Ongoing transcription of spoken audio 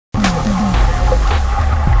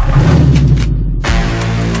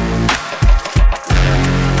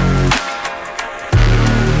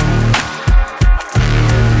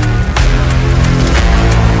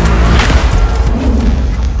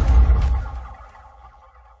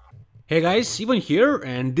Hey guys, Ivan here,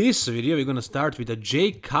 and this video we're gonna start with a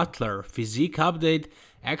Jay Cutler physique update,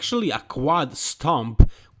 actually a quad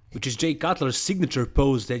stomp, which is Jay Cutler's signature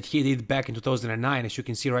pose that he did back in 2009, as you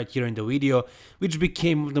can see right here in the video, which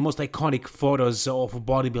became one of the most iconic photos of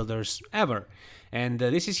bodybuilders ever. And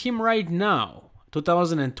this is him right now,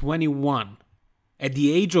 2021. At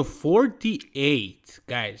the age of 48,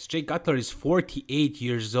 guys, Jay Cutler is 48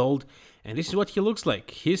 years old, and this is what he looks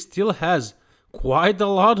like. He still has quite a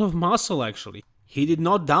lot of muscle actually. He did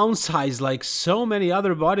not downsize like so many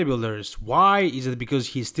other bodybuilders. Why? Is it because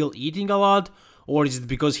he's still eating a lot? Or is it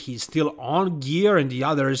because he's still on gear and the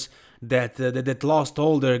others that lost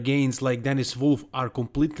all their gains like Dennis Wolf are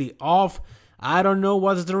completely off? I don't know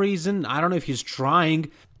what's the reason. I don't know if he's trying.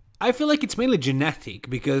 I feel like it's mainly genetic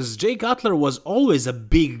because Jay Cutler was always a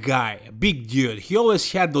big guy, a big dude. He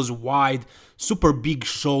always had those wide, super big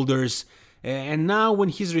shoulders. And now when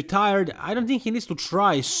he's retired, I don't think he needs to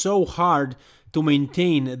try so hard to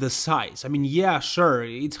maintain the size. I mean, yeah, sure,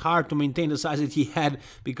 it's hard to maintain the size that he had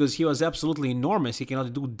because he was absolutely enormous. He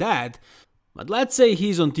cannot do that. But let's say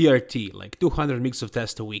he's on TRT, like 200 mg of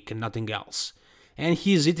test a week and nothing else. And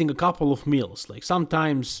he's eating a couple of meals, like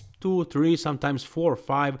sometimes 2, 3, sometimes 4 or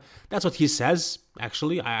 5. That's what he says,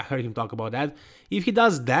 actually. I heard him talk about that. If he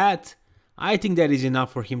does that, I think that is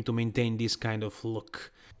enough for him to maintain this kind of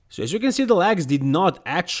look. So as you can see, the legs did not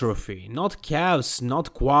atrophy, not calves,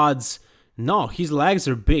 not quads. No, his legs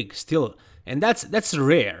are big still, and that's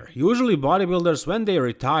rare. Usually bodybuilders, when they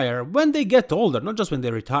retire, when they get older, not just when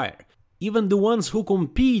they retire, even the ones who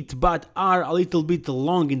compete but are a little bit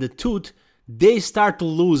long in the tooth, they start to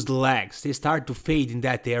lose the legs, they start to fade in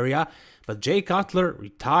that area. But Jay Cutler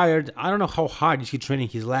retired. I don't know how hard is he training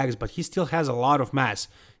his legs, but he still has a lot of mass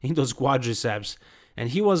in those quadriceps. And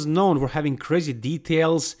he was known for having crazy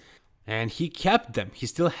details, and he kept them. He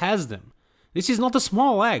still has them. This is not a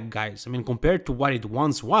small leg, guys. I mean, compared to what it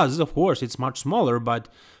once was, of course, it's much smaller, but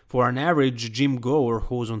for an average gym goer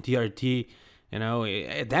who's on TRT, you know,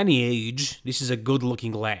 at any age, this is a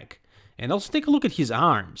good-looking leg. And also take a look at his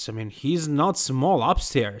arms. I mean, he's not small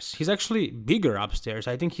upstairs. He's actually bigger upstairs.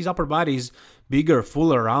 I think his upper body is bigger,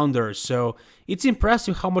 fuller, rounder, so it's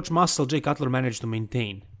impressive how much muscle Jay Cutler managed to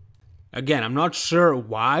maintain. Again, I'm not sure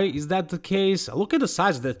why is that the case. Look at the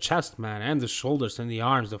size of the chest, man, and the shoulders and the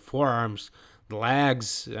arms, the forearms, the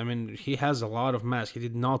legs. I mean, he has a lot of mass. He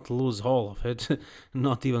did not lose all of it,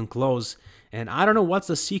 not even close. And I don't know what's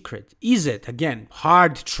the secret. Is it, again,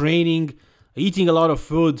 hard training, eating a lot of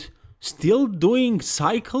food, still doing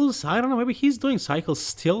cycles? I don't know, maybe he's doing cycles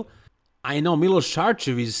still. I know Milos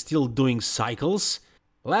Sarcev is still doing cycles.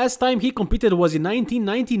 Last time he competed was in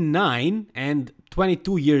 1999, and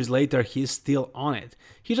 22 years later he's still on it.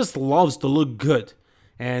 He just loves to look good,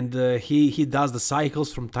 and he does the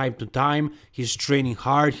cycles from time to time. He's training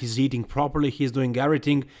hard, he's eating properly, he's doing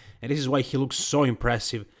everything, and this is why he looks so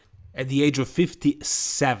impressive at the age of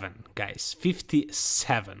 57, guys.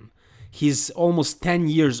 57. He's almost 10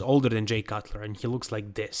 years older than Jay Cutler, and he looks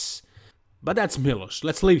like this. But that's Milos.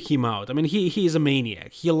 Let's leave him out. I mean, he is a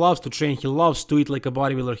maniac. He loves to train. He loves to eat like a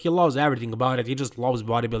bodybuilder. He loves everything about it. He just loves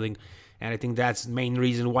bodybuilding. And I think that's the main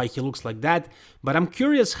reason why he looks like that. But I'm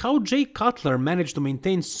curious how Jay Cutler managed to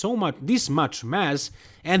maintain this much mass.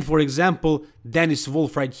 And for example, Dennis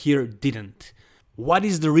Wolf right here didn't. What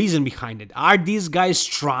is the reason behind it? Are these guys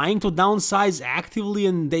trying to downsize actively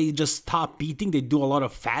and they just stop eating? They do a lot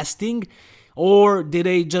of fasting? Or did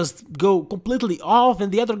they just go completely off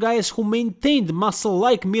and the other guys who maintained muscle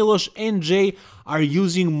like Milos and Jay are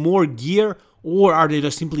using more gear? Or are they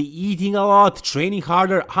just simply eating a lot, training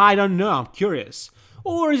harder? I don't know, I'm curious.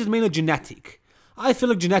 Or is it mainly genetic? I feel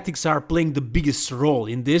like genetics are playing the biggest role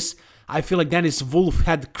in this. I feel like Dennis Wolf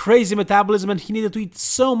had crazy metabolism and he needed to eat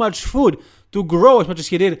so much food to grow as much as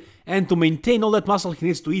he did, and to maintain all that muscle he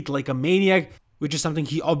needs to eat like a maniac, which is something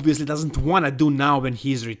he obviously doesn't want to do now when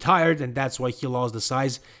he's retired, and that's why he lost the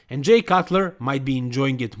size. And Jay Cutler might be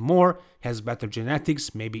enjoying it more, has better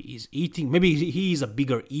genetics, maybe he's eating, maybe he is a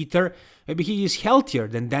bigger eater, maybe he is healthier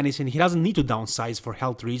than Dennis and he doesn't need to downsize for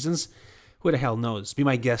health reasons. Who the hell knows? Be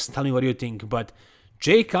my guest, tell me what you think. But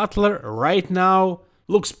Jay Cutler right now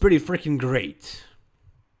looks pretty freaking great.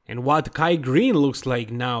 And what Kai Greene looks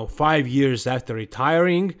like now, 5 years after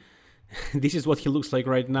retiring, this is what he looks like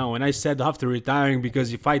right now. And I said after retiring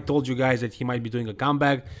because if I told you guys that he might be doing a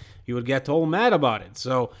comeback, you would get all mad about it.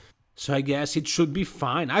 So I guess it should be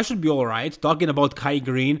fine. I should be alright talking about Kai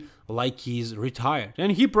Greene like he's retired.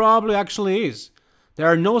 And he probably actually is. There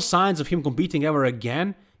are no signs of him competing ever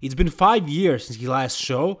again. It's been 5 years since his last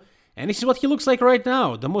show. And this is what he looks like right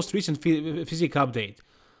now, the most recent physique update.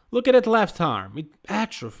 Look at that left arm, it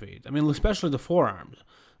atrophied. I mean, especially the forearm.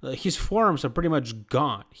 his forearms are pretty much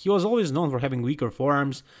gone. He was always known for having weaker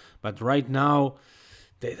forearms, but right now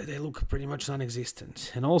they look pretty much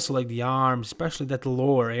non-existent. And also like the arms, especially that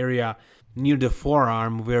lower area near the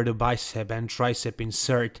forearm where the bicep and tricep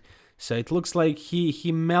insert. So it looks like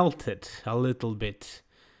he melted a little bit.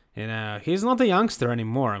 And he's not a youngster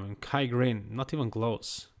anymore. I mean, Kai Greene, not even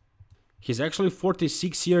close. He's actually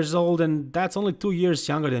 46 years old, and that's only 2 years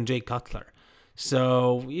younger than Jay Cutler.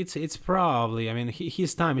 So it's probably, I mean,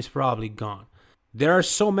 his time is probably gone. There are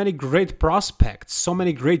so many great prospects, so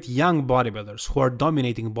many great young bodybuilders who are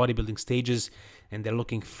dominating bodybuilding stages, and they're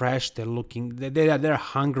looking fresh, they're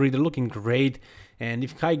hungry, they're looking great. And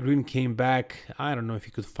if Kai Greene came back, I don't know if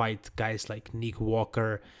he could fight guys like Nick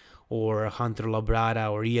Walker or Hunter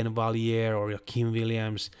Labrada or Ian Valier or Joaquin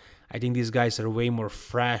Williams. I think these guys are way more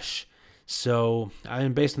fresh. So, I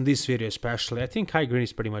mean, based on this video especially, I think Kai Greene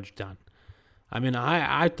is pretty much done. I mean,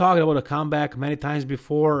 I talked about a comeback many times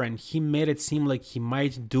before, and he made it seem like he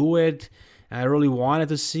might do it. I really wanted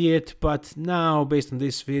to see it, but now, based on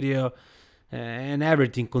this video and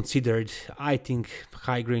everything considered, I think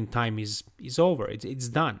Kai Greene time is over. It's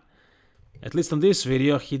done. At least on this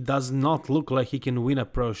video, he does not look like he can win a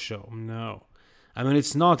pro show. No. I mean,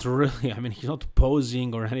 it's not really, I mean, he's not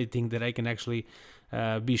posing or anything that I can actually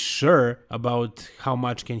be sure about how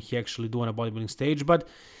much can he actually do on a bodybuilding stage, but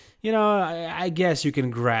you know, I guess you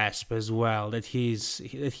can grasp as well that he's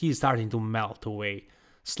starting to melt away,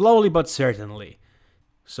 slowly but certainly.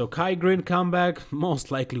 So Kai Greene comeback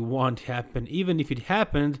most likely won't happen. Even if it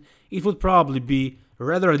happened, it would probably be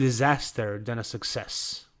rather a disaster than a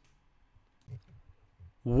success.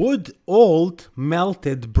 Would old,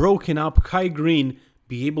 melted, broken up Kai Greene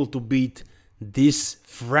be able to beat this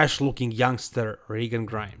fresh-looking youngster Regan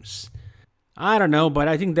Grimes? I don't know, but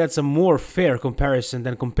I think that's a more fair comparison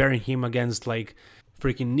than comparing him against like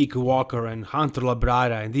freaking Nick Walker and Hunter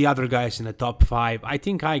Labrada and the other guys in the top 5. I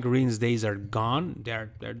think Kai Greene's days are gone.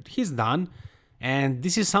 He's done. And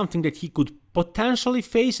this is something that he could potentially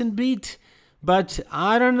face and beat. But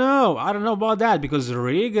I don't know. I don't know about that, because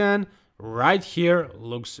Regan right here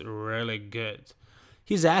looks really good.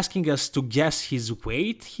 He's asking us to guess his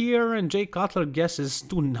weight here, and Jay Cutler guesses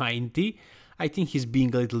 290. I think he's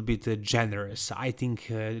being a little bit generous. I think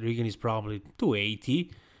Regan is probably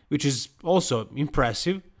 280, which is also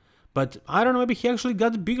impressive. But I don't know, maybe he actually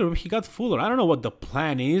got bigger, maybe he got fuller. I don't know what the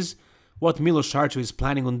plan is, what Milos Sarcev is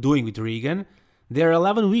planning on doing with Regan. They're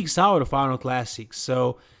 11 weeks out of Arnold Classic,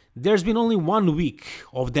 so there's been only 1 week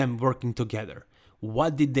of them working together.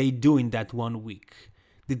 What did they do in that 1 week?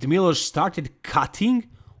 Did Milos started cutting?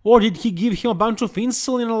 Or did he give him a bunch of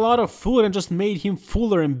insulin and a lot of food and just made him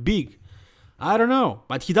fuller and big? I don't know,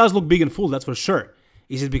 but he does look big and full, that's for sure.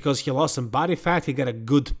 Is it because he lost some body fat, he got a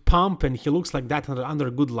good pump and he looks like that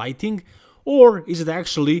under good lighting? Or is it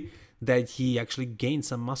actually that he actually gained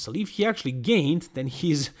some muscle? If he actually gained, then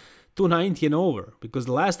he's 290 and over, because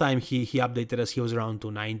the last time he updated us, he was around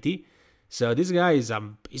 290. So this guy is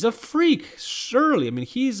he's a freak, surely. I mean,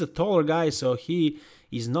 he's a taller guy, so he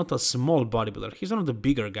is not a small bodybuilder. He's one of the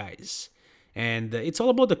bigger guys. And it's all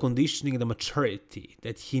about the conditioning and the maturity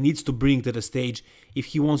that he needs to bring to the stage if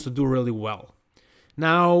he wants to do really well.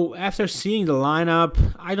 Now, after seeing the lineup,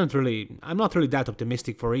 I'm not really that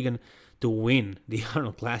optimistic for Regan to win the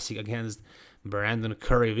Arnold Classic against Brandon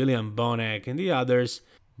Curry, William Bonek, and the others.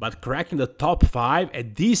 But cracking the top 5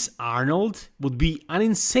 at this Arnold would be an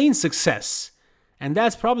insane success. And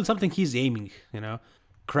that's probably something he's aiming, you know.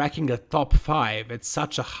 Cracking a top 5 at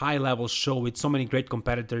such a high-level show with so many great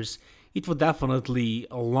competitors, it would definitely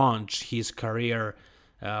launch his career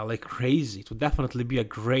like crazy. It would definitely be a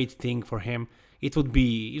great thing for him. It would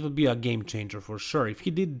be a game changer for sure. If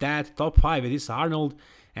he did that top 5 at this Arnold,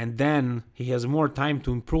 and then he has more time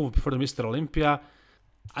to improve before the Mr. Olympia,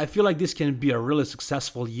 I feel like this can be a really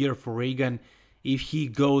successful year for Regan if he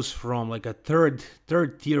goes from like a third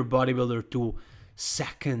tier bodybuilder to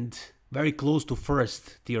second, very close to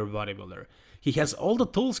first tier bodybuilder. He has all the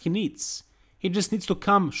tools he needs. He just needs to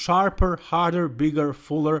come sharper, harder, bigger,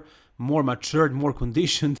 fuller, more matured, more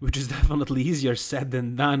conditioned, which is definitely easier said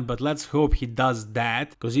than done, but let's hope he does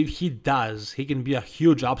that, because if he does, he can be a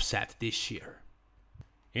huge upset this year.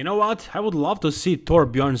 You know what? I would love to see Thor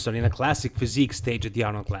Bjornson in a classic physique stage at the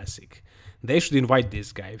Arnold Classic. They should invite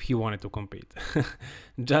this guy if he wanted to compete.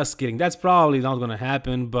 Just kidding, that's probably not gonna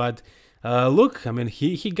happen, but look, I mean,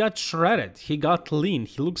 he got shredded, he got lean,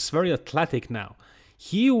 he looks very athletic now.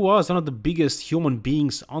 He was one of the biggest human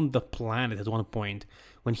beings on the planet at one point,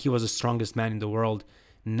 when he was the strongest man in the world.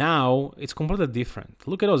 Now, it's completely different.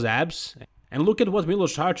 Look at those abs, and look at what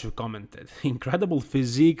Milos Sarcev commented. Incredible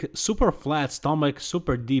physique, super flat stomach,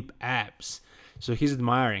 super deep abs. So he's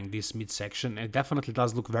admiring this midsection, and it definitely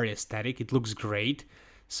does look very aesthetic. It looks great.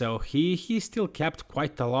 So he still kept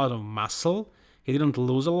quite a lot of muscle. He didn't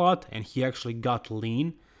lose a lot, and he actually got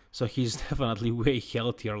lean. So he's definitely way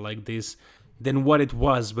healthier like this than what it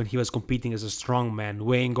was when he was competing as a strongman,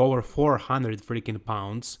 weighing over 400 freaking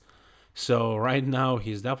pounds. So right now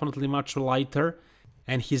he's definitely much lighter,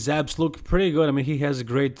 and his abs look pretty good. I mean, he has a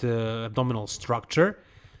great abdominal structure.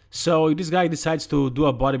 So if this guy decides to do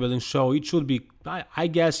a bodybuilding show, it should be, I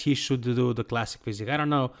guess he should do the classic physique. I don't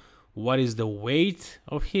know what is the weight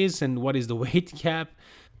of his and what is the weight cap,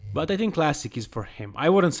 but I think classic is for him. I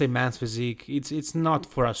wouldn't say man's physique. It's not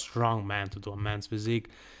for a strong man to do a man's physique,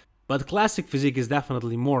 but classic physique is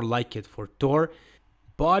definitely more like it for Thor.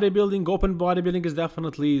 Bodybuilding, open bodybuilding is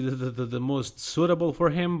definitely the most suitable for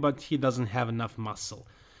him, but he doesn't have enough muscle.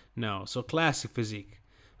 No, so classic physique.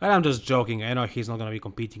 But I'm just joking, I know he's not going to be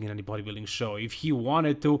competing in any bodybuilding show. If he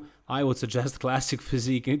wanted to, I would suggest classic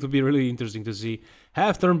physique, and it would be really interesting to see.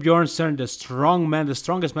 Have Thor Bjornson, the strong man, the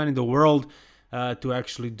strongest man in the world, to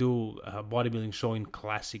actually do a bodybuilding show in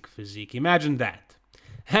classic physique. Imagine that.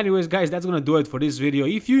 Anyways, guys, that's going to do it for this video.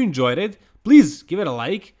 If you enjoyed it, please give it a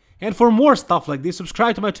like. And for more stuff like this,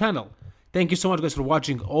 subscribe to my channel. Thank you so much, guys, for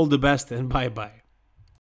watching. All the best, and bye-bye.